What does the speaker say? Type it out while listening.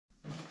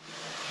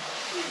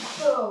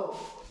Oh.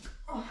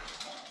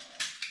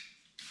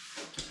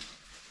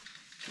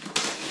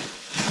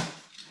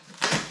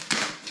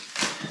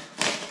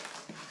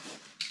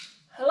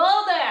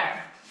 Hello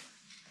there!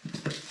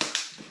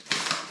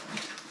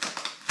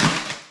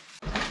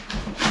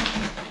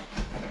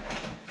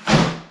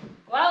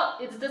 Well,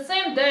 it's the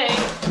same day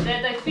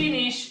that I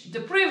finished the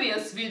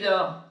previous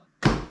video,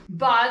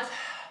 but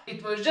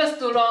it was just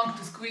too long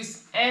to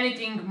squeeze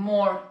anything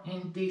more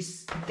in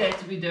that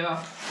video.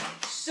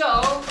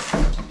 So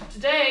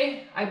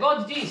today I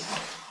bought this,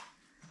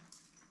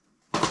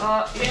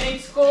 and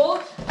it's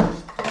called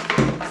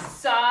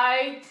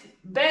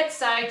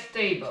bedside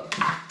table.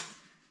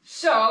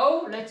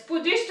 So let's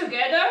put this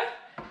together,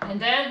 and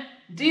then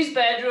this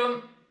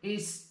bedroom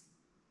is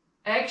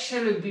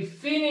actually be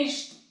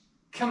finished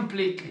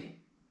completely.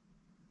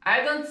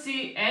 I don't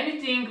see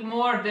anything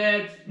more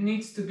that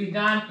needs to be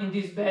done in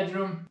this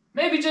bedroom.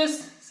 Maybe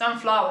just some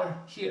flower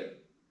here.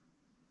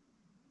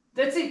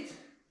 That's it.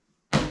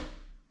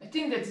 I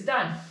think that's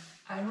done.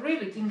 I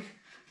really think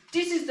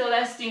this is the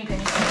last thing I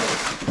need to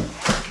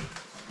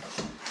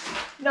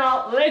do.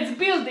 Now let's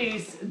build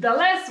this, the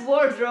last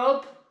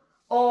wardrobe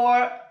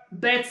or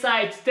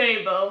bedside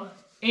table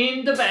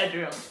in the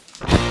bedroom.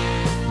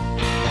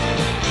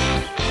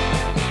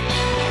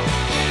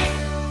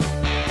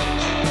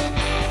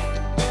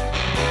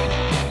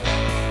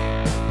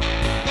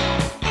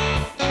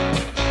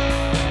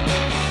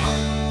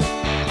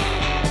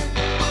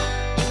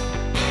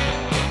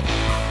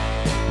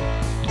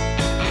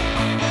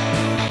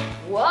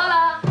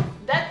 Voila!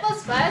 That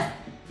was fast,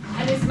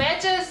 and it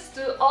matches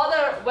to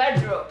other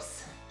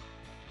wardrobes.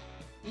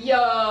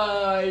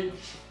 Yay!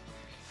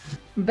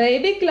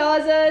 Baby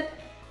closet,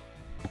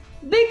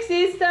 big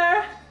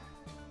sister,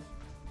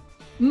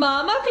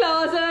 mama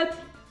closet,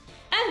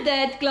 and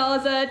dad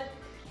closet.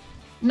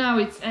 Now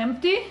it's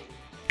empty,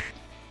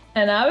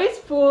 and now it's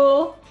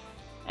full,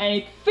 and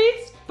it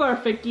fits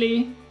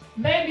perfectly.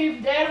 Maybe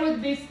there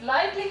would be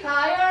slightly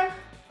higher,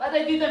 but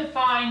I didn't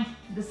find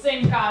the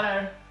same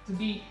color to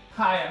be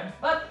higher.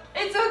 But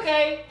it's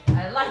okay,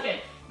 I like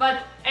it.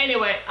 But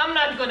anyway, I'm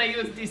not gonna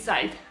use this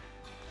side.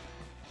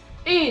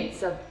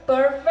 It's a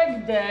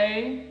perfect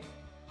day,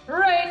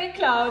 rainy,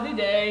 cloudy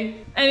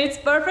day, and it's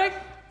perfect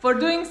for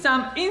doing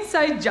some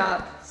inside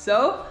job.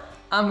 So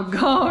I'm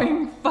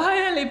going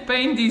finally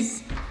paint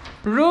this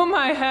room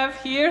I have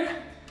here.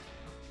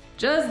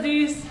 Just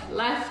this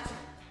left.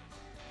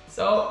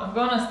 So I'm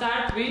gonna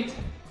start with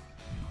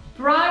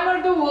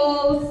primer the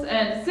walls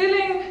and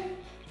ceiling,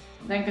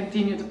 then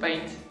continue to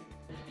paint.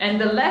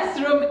 And the last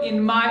room in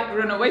my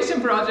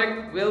renovation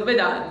project will be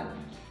done.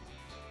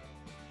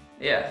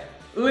 Yeah.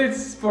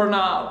 It's for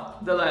now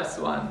the last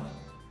one.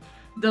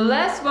 The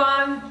last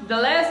one, the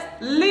last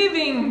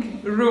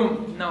living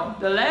room. No,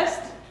 the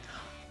last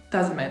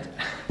doesn't matter.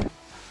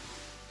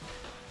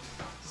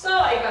 So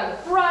I got a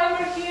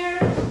primer here.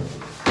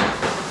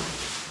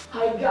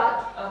 I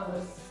got a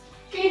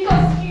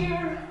mosquitoes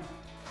here.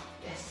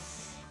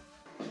 Yes.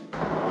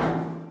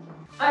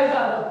 I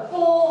got a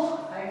pole.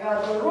 I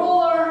got a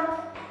roller.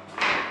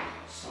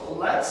 So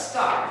let's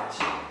start.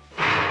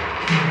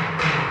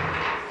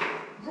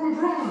 Vroom,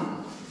 vroom.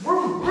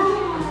 Vroom,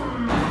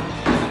 vroom.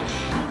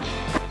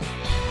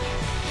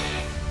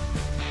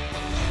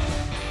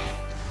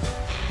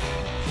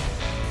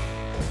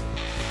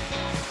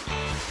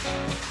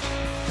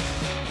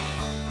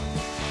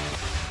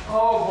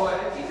 Oh boy,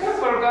 I think I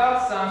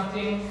forgot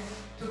something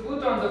to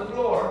put on the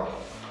floor.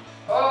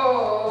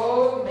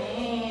 Oh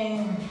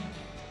man.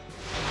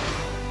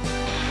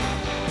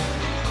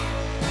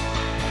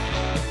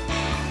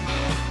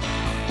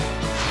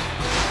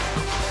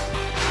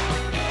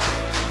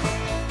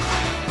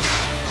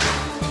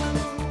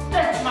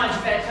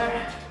 Much better.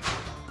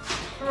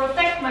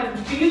 Protect my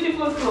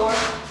beautiful floor.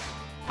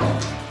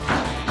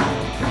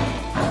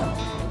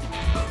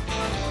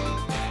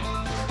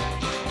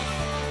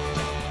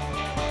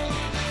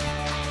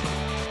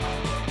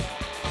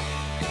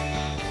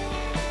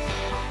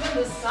 When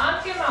the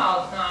sun came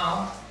out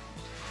now,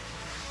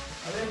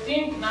 I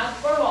think not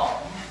for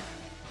long.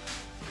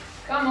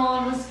 Come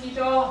on,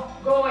 mosquito,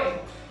 go away.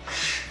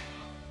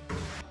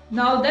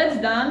 Now that's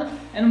done,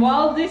 and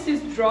while this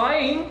is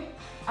drying,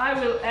 I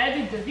will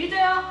edit the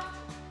video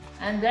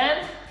and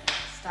then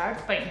start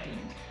painting.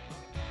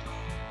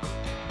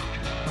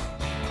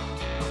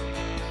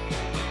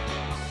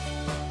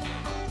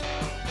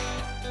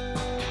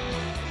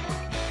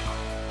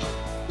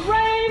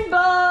 Rainbow!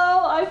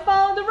 I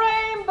found a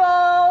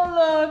rainbow!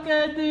 Look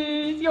at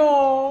this!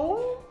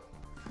 Yo!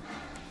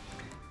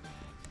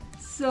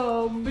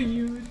 So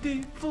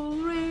beautiful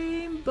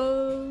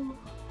rainbow!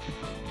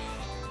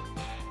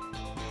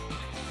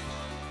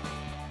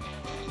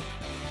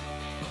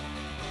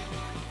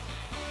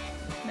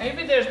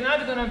 Maybe there's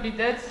not gonna be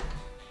that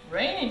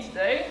rainy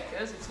today,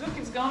 because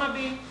it's gonna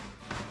be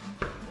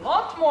a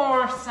lot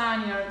more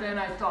sunnier than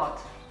I thought.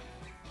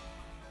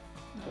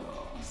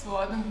 So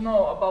I don't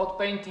know about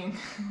painting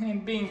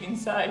and being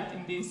inside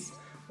in this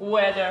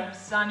weather,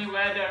 sunny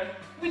weather,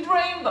 with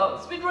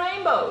rainbows,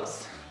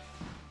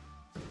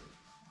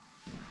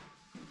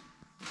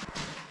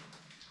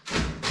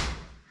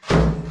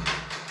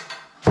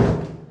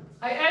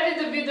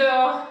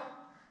 video.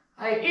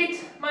 I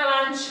eat my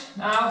lunch.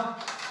 Now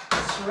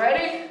it's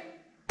ready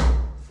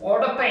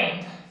for the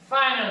paint.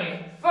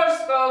 Finally,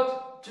 first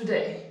coat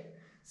today.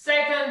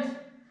 Second,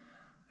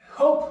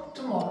 hope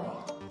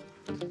tomorrow.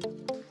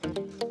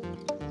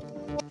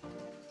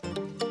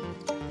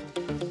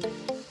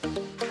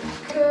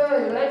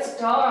 Okay, let's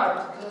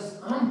start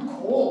because I'm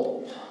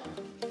cold.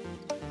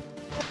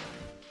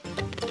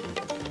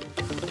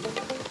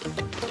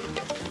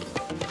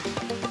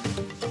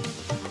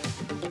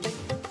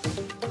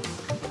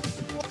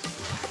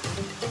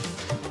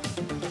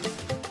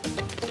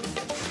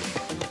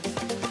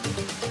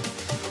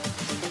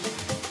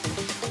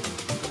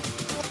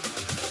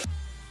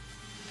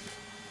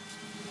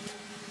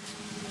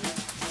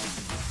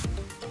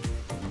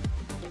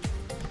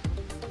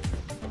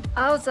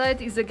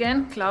 Outside is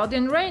again cloudy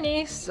and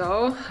rainy,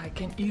 so I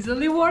can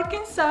easily work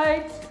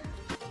inside.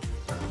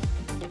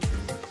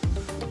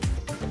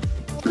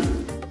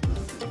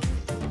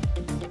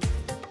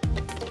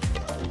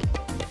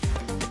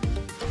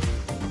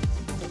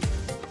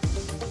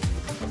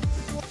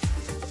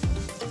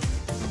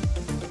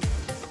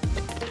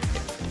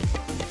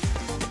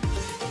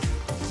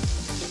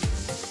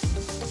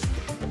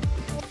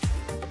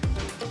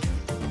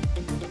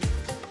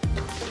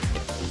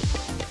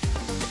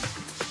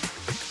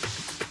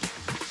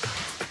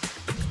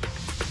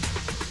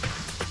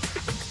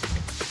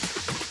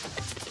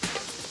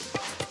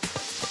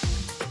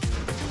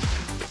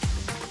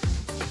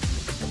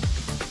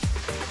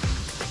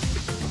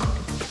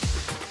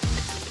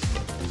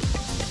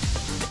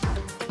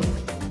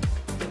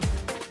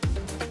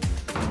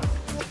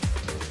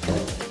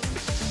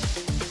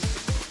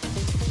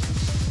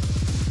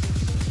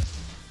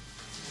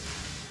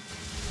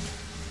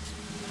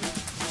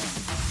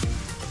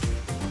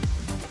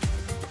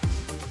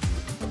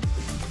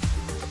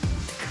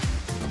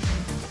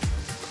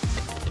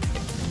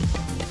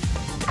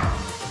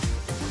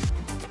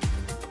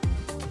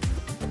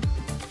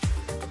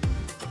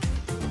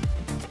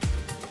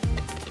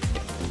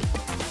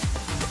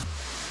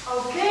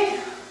 Okay,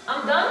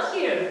 I'm done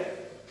here.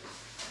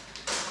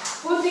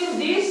 Putting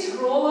these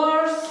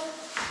rollers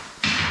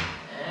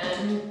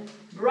and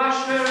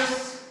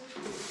brushers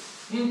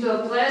into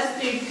a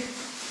plastic,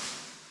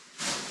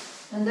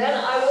 and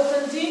then I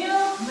will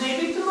continue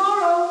maybe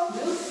tomorrow.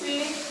 We'll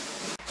see.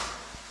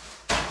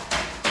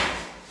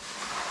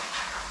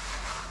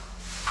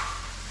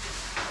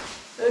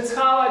 That's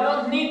how I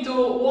don't need to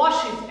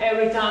wash it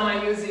every time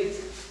I use it.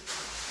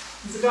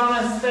 It's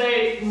gonna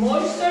stay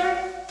moisture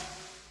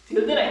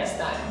till the next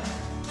time.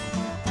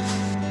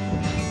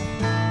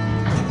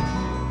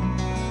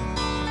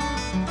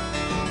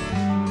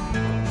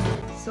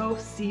 So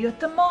see you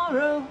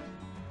tomorrow.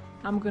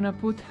 I'm gonna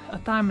put a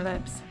time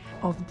lapse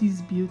of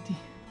this beauty.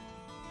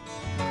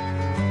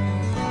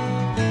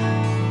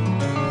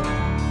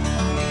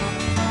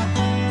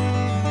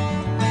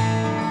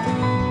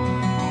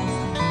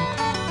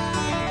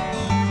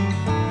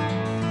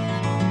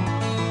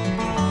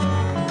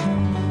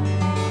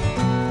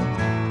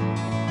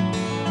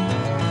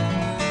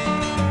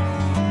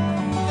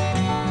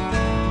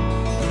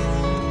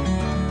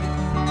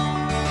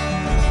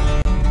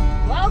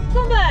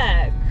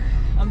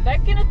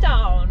 Back in the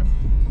town.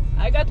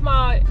 I got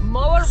my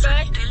mower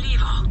back.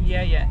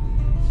 Yeah,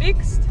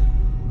 fixed,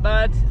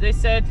 but they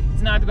said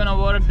it's not gonna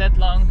work that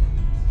long.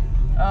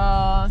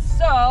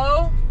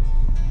 So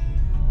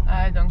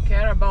I don't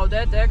care about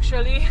that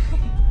actually.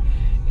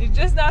 It's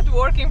just not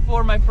working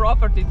for my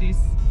property, this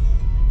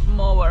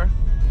mower.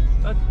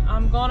 But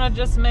I'm gonna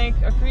just make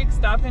a quick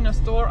stop in a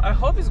store. I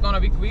hope it's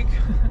gonna be quick.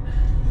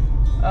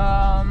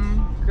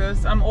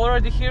 Because I'm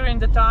already here in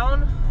the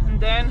town, and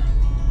then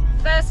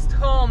fast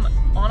home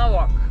on a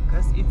walk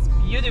because it's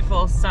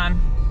beautiful sun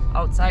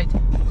outside.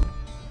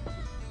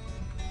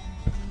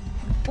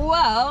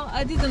 Well,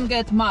 I didn't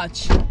get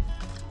much.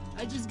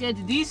 I just get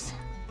this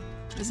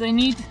because I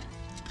need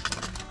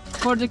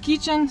for the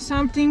kitchen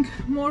something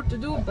more to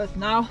do, but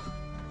now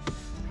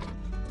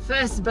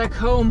fast back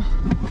home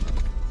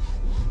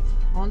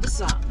on the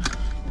sun.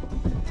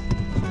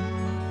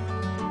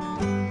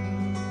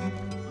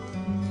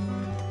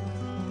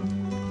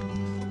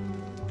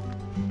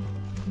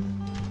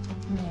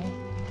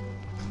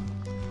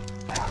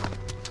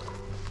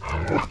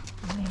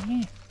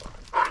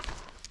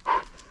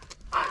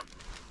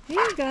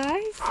 Hey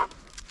guys,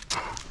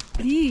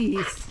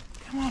 please,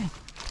 come on,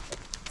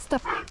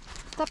 stop.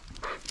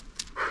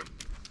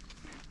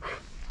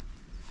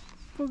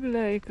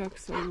 Poglej, kak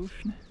so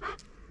lušne.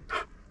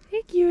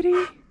 Hey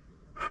cutie.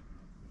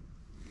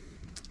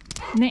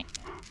 Ne.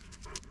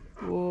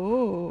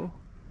 Whoa.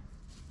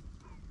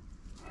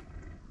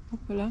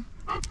 Hoppala.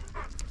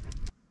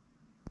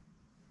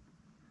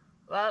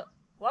 Well,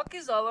 walk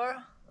is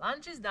over,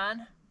 lunch is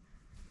done.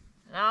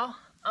 Now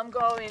I'm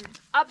going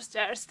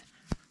upstairs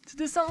to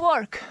do some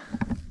work.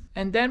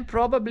 And then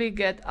probably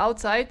get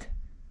outside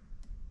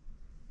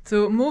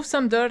to move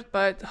some dirt,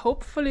 but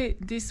hopefully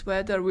this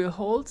weather will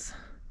hold.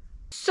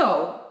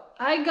 So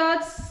I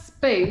got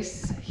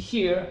space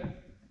here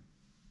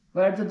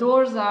where the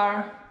doors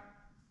are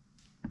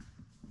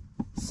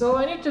So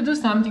I need to do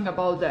something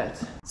about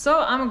that.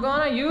 So I'm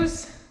gonna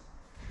use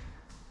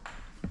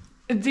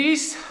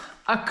this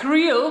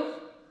acrylic,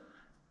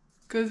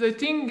 because I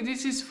think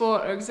this is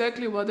for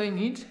exactly what I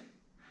need.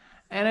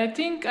 And I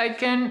think I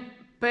can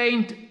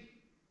paint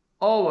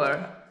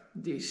over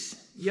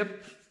this.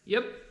 Yep.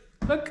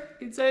 Look,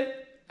 it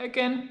said I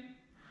can.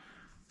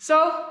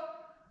 So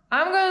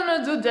I'm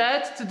gonna do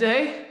that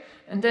today,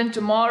 and then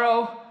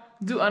tomorrow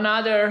do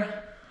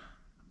another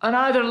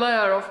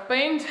layer of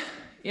paint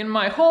in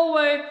my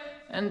hallway,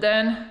 and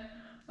then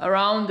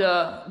around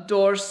the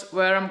doors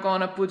where I'm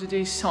gonna put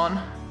this on.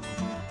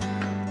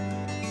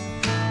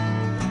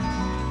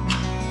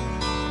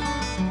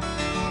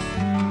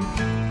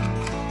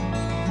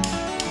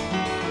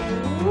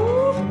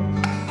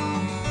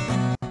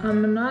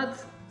 I'm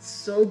not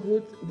so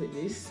good with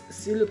this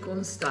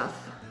silicone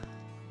stuff,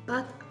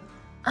 but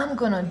I'm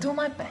gonna do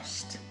my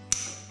best.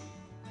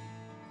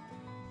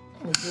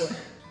 Oh boy,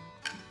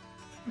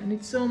 I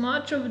need so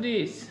much of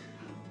this.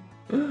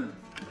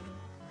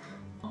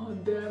 Oh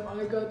damn,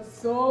 I got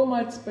so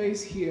much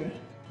space here.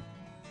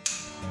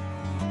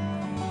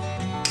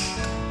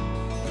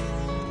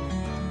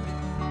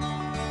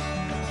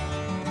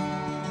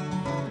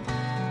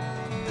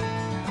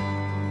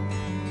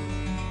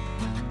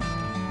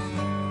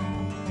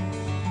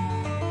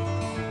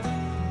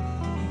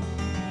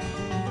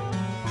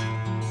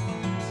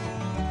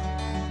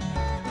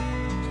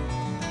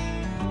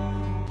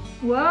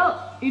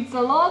 Well, it's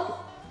a lot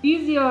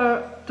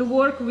easier to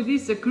work with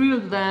this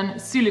acrylic than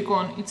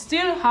silicone. It's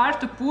still hard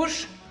to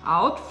push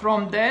out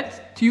from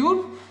that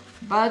tube,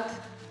 but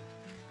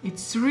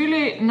it's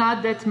really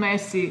not that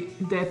messy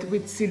that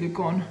with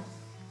silicone.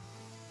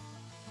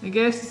 I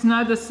guess it's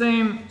not the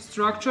same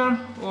structure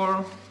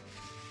or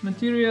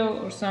material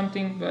or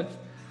something, but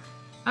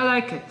I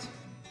like it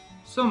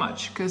so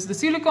much, because the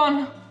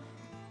silicone,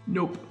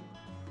 nope,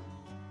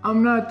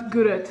 I'm not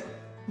good at.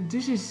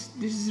 This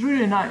is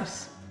really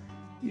nice.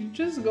 You're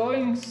just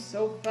going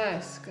so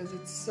fast because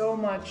it's so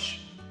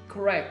much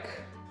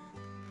crack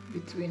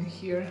between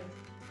here.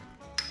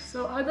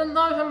 So I don't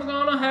know if I'm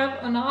gonna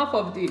have enough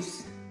of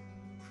this.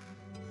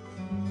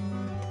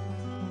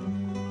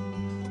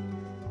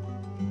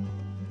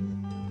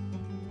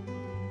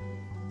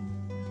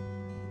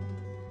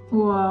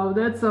 Wow,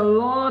 that's a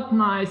lot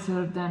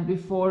nicer than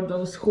before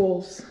those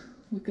holes.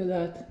 Look at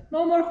that.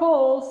 No more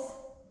holes.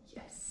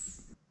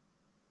 Yes.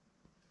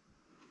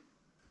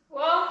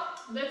 Well,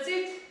 that's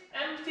it.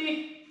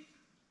 Empty.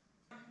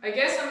 I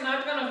guess I'm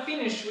not gonna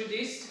finish with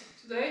this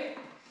today.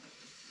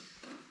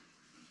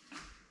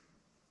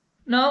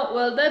 No,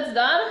 well, that's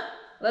done.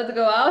 Let's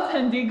go out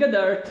and dig a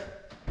dirt.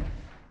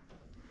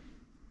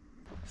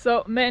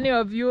 So many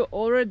of you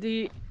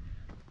already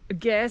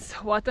guess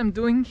what I'm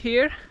doing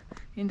here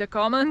in the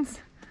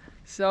comments.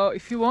 So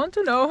if you want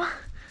to know,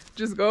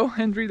 just go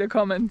and read the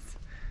comments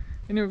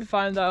and you'll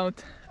find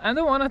out. I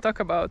don't want to talk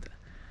about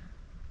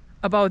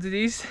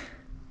this,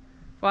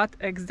 what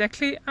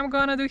exactly I'm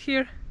gonna do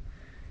here,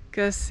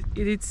 because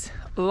it's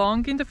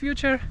long in the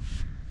future.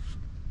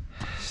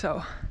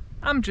 So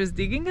I'm just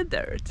digging a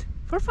dirt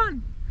for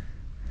fun.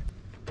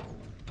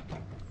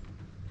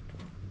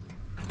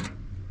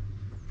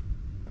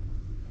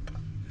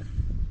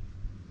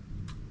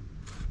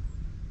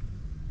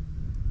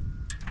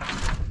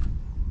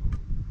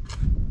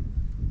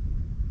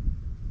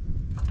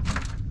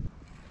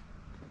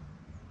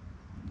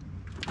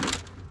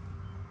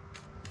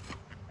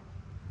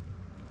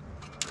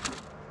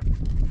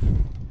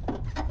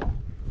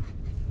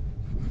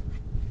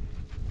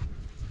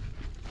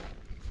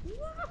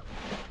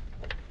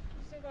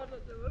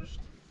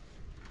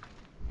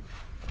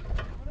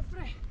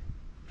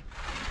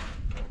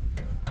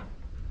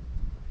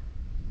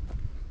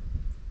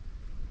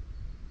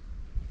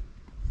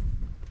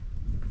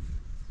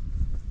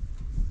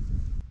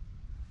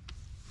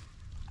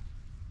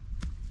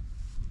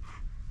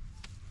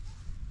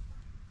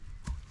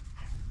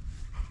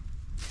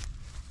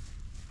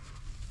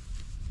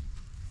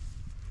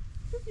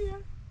 Yeah.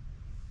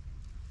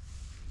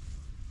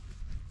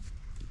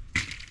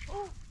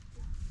 Oh.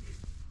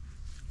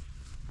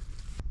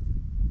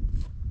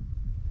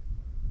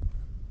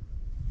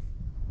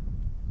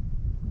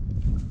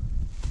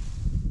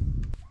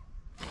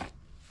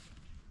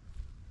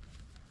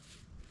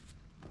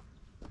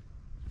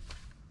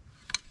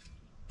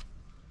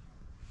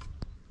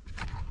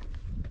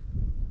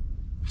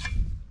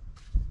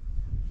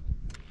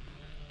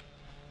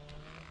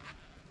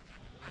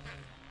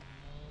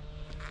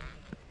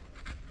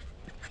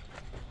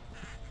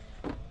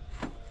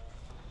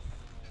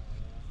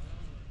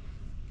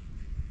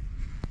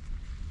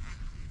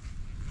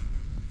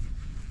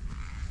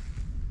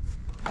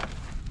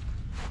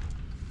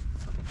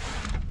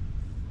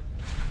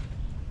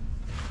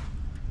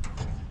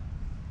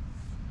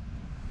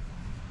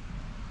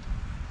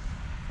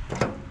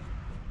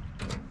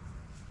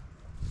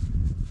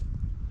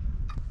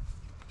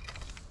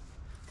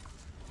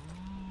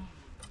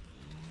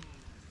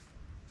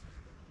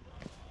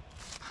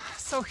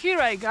 So here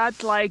I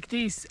got like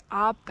this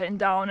up and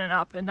down and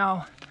up and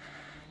down.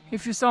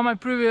 If you saw my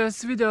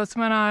previous videos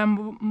when I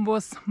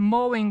was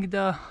mowing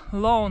the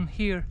lawn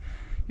here,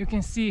 you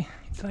can see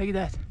it's like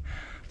that.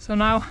 So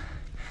now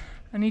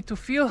I need to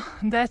fill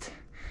that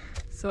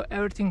so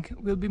everything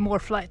will be more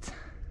flat.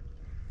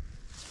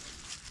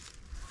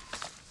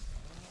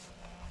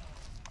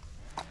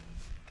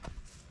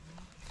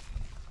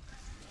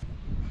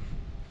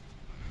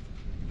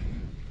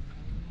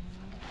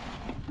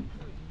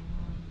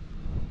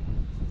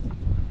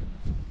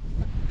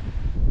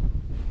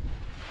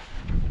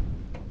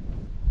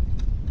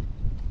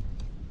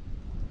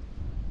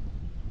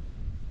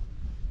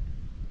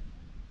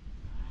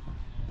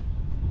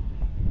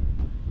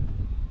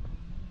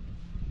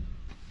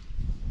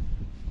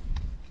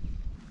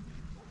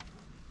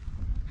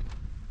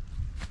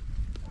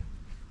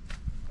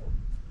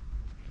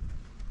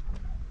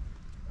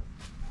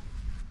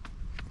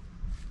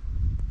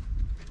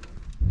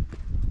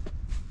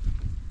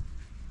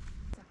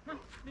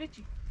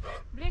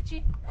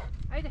 Blici,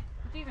 ajde,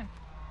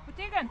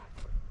 potigan,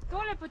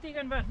 tole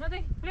potigan ven, no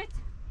daj, blic,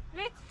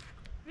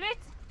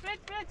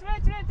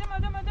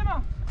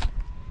 demo,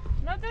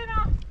 no daj no,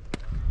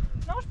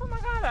 boš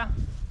pomagala.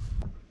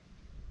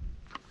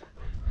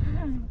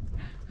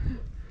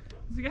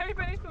 Zakaj mi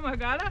pa nisi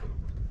pomagala?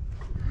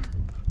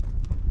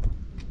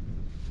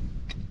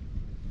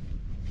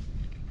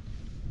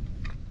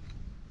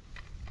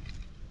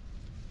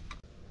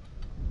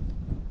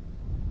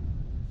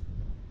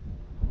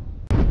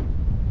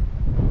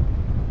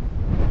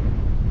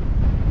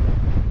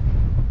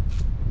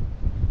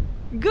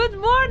 Good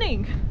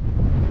morning!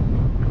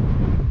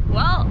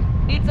 Well,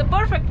 it's a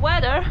perfect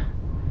weather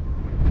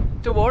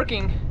to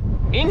working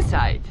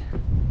inside.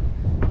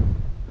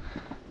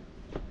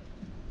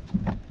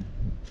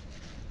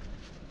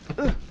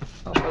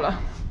 Hoppala,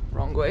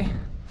 wrong way.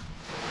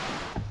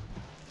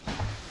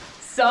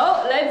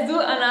 So let's do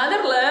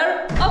another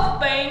layer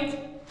of paint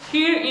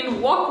here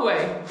in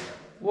walkway.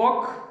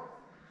 Walk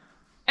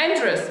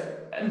entrance,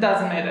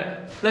 doesn't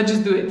matter. Let's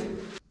just do it.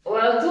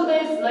 Well, 2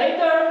 days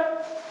later,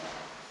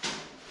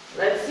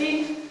 let's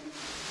see.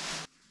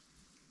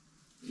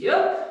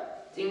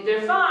 Yup, think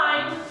they're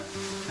fine.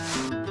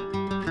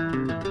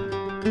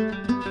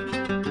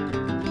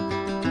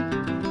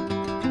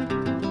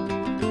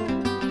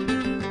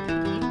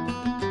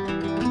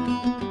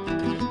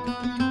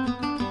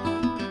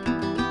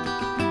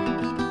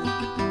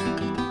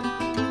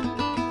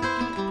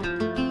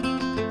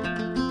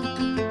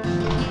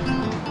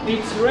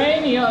 It's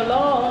raining a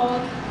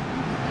lot.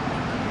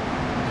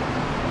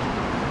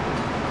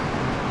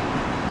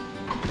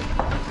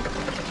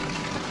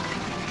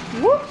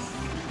 Whoops!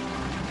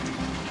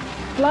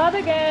 Flood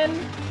again.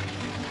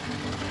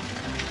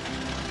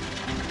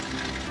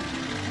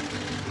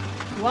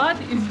 What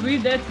is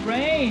with that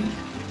rain?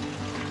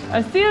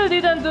 I still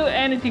didn't do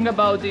anything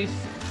about this.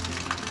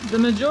 The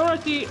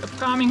majority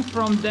coming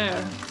from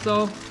there,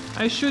 so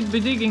I should be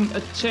digging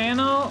a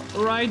channel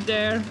right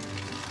there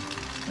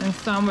and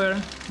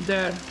somewhere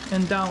there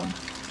and down.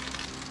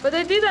 But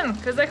I didn't,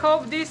 because I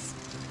hope this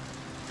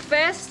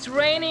fast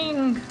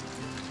raining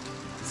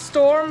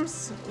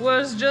storms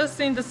was just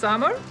in the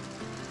summer,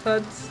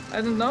 but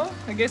I don't know,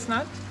 I guess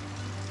not.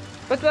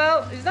 But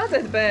well, it's not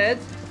that bad.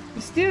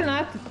 We still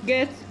not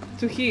get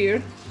to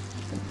here,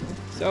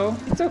 so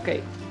it's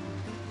okay.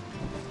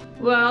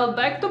 Well,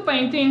 back to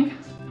painting.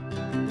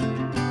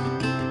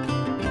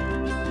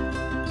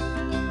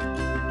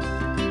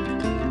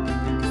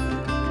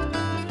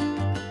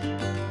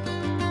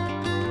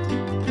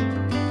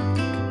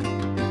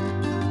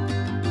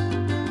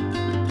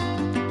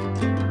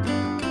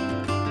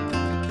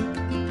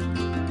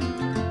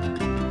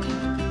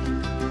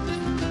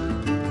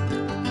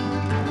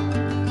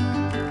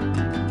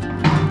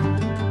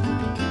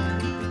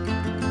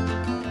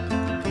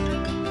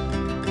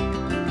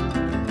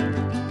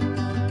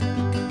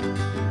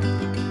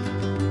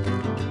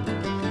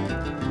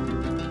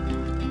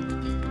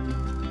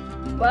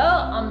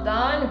 Well, I'm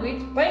done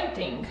with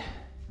painting.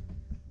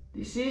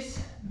 This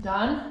is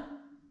done.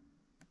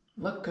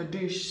 Look at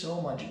this,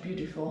 so much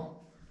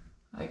beautiful.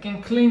 I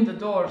can clean the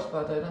doors,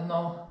 but I don't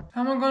know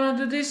how I'm gonna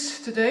do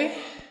this today.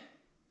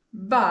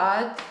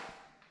 But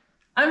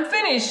I'm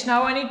finished.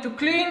 Now I need to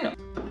clean.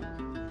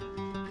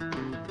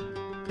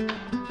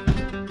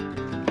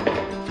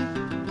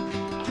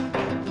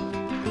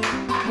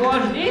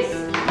 Wash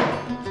this.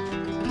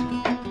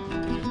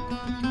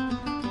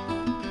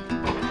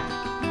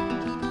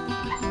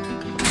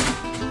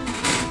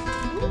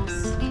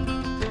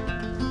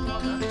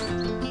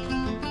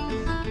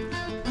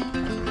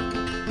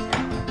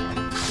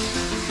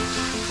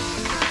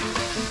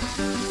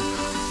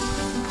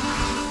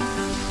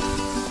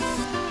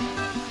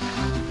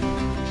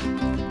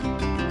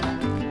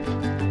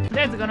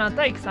 That's gonna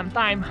take some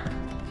time.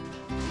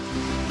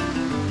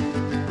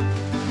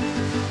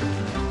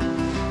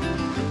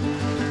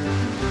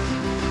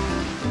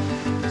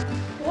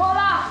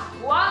 Voila!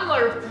 One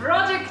more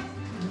project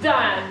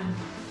done!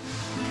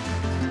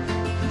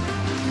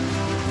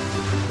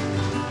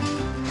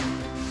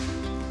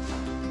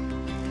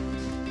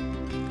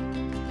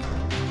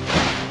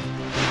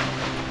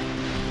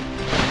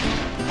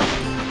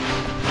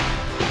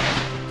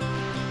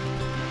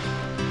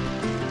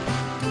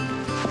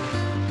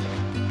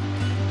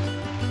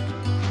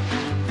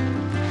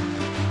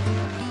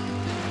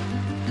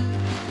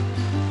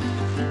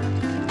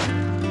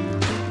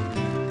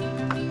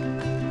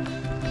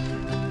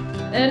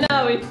 And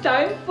now it's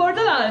time for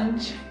the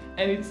lunch.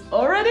 And it's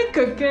already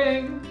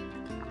cooking.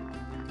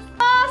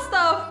 Pasta,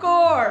 of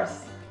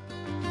course!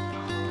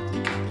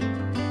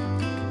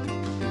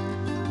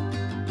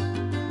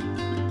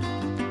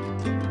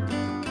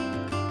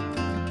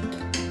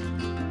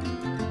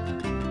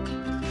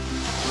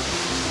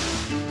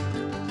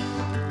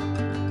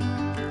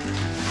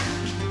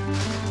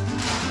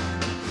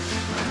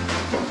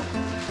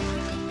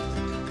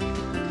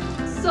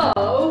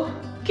 So,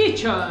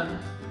 kitchen.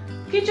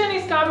 Kitchen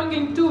is coming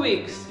in 2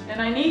 weeks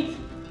and I need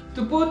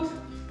to put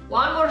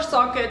one more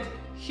socket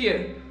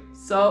here.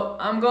 So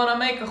I'm gonna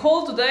make a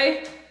hole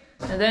today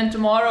and then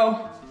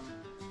tomorrow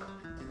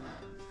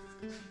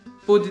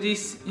put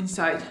this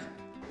inside.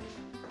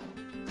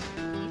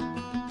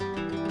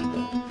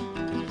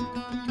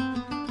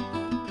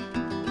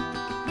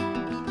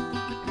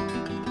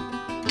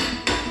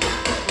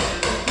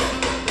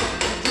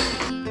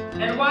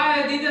 And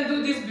why I didn't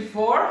do this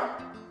before?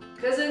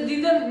 Because I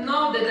didn't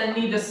know that I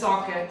need a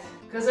socket.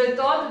 Because I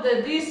thought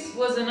that this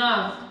was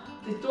enough.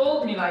 They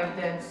told me like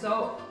that,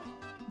 so...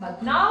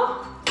 But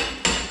now...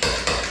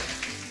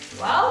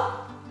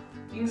 Well,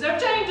 things are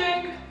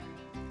changing.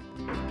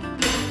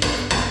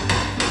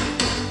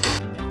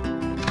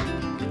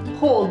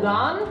 Hold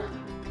on.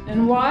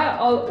 And while I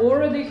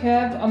already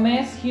have a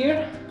mess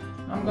here,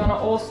 I'm gonna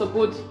also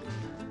put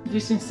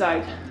this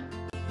inside.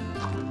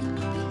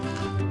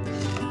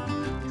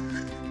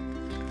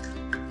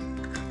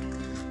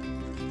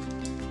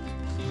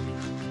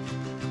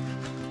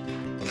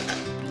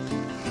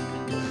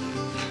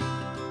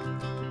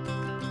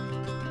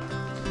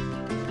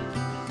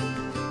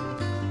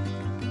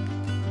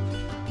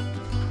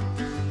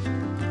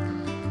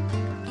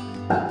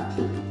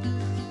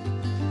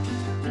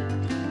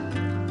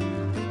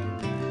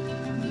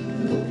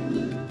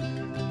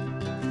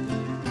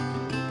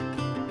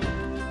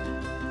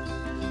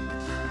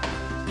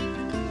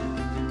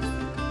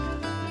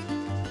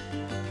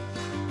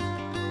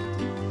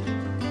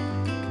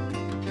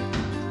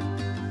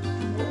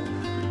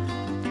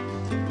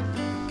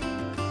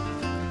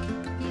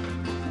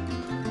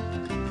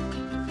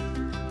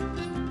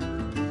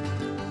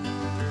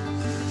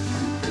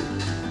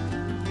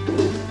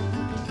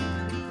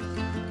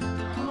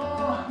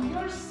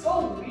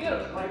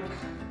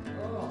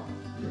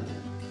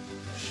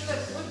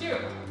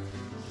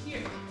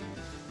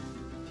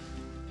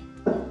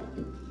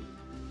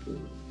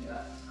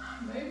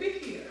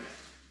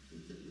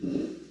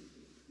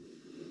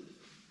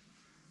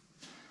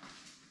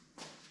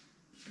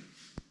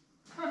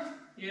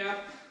 Yep.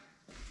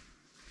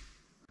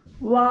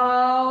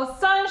 Wow,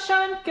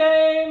 sunshine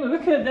came!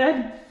 Look at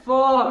that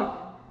fog!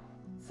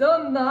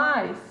 So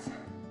nice!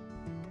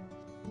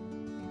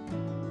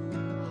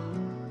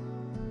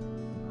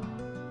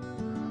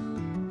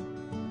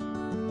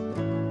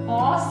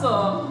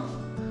 Awesome!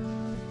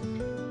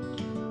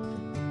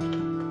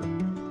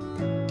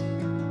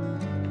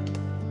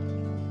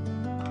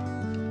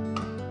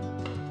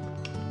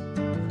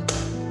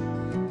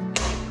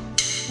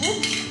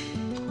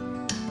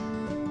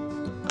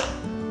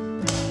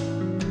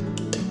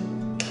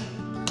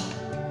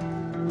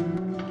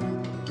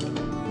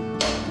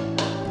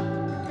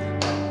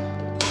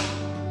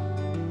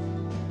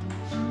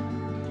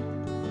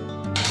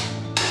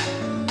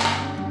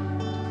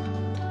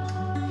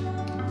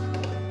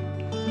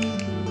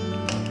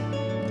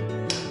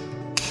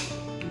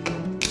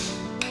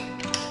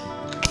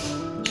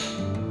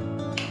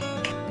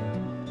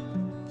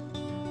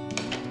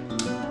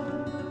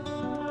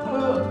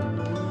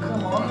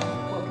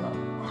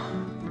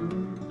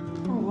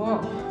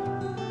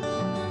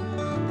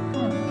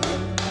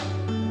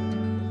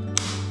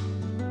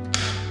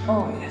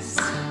 Oh yes.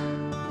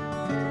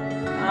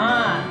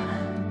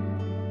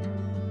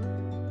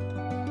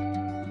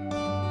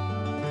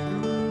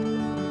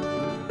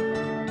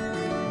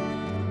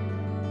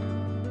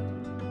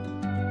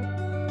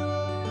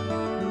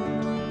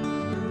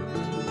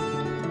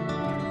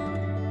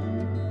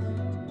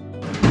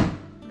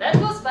 That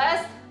was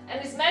fast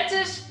and it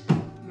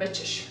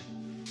matches.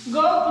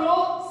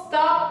 GoPro,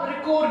 stop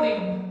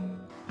recording.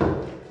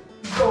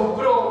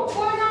 GoPro,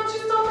 why don't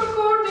you stop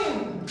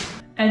recording?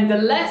 And the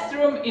last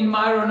room in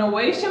my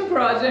renovation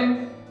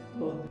project.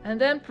 And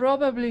then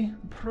probably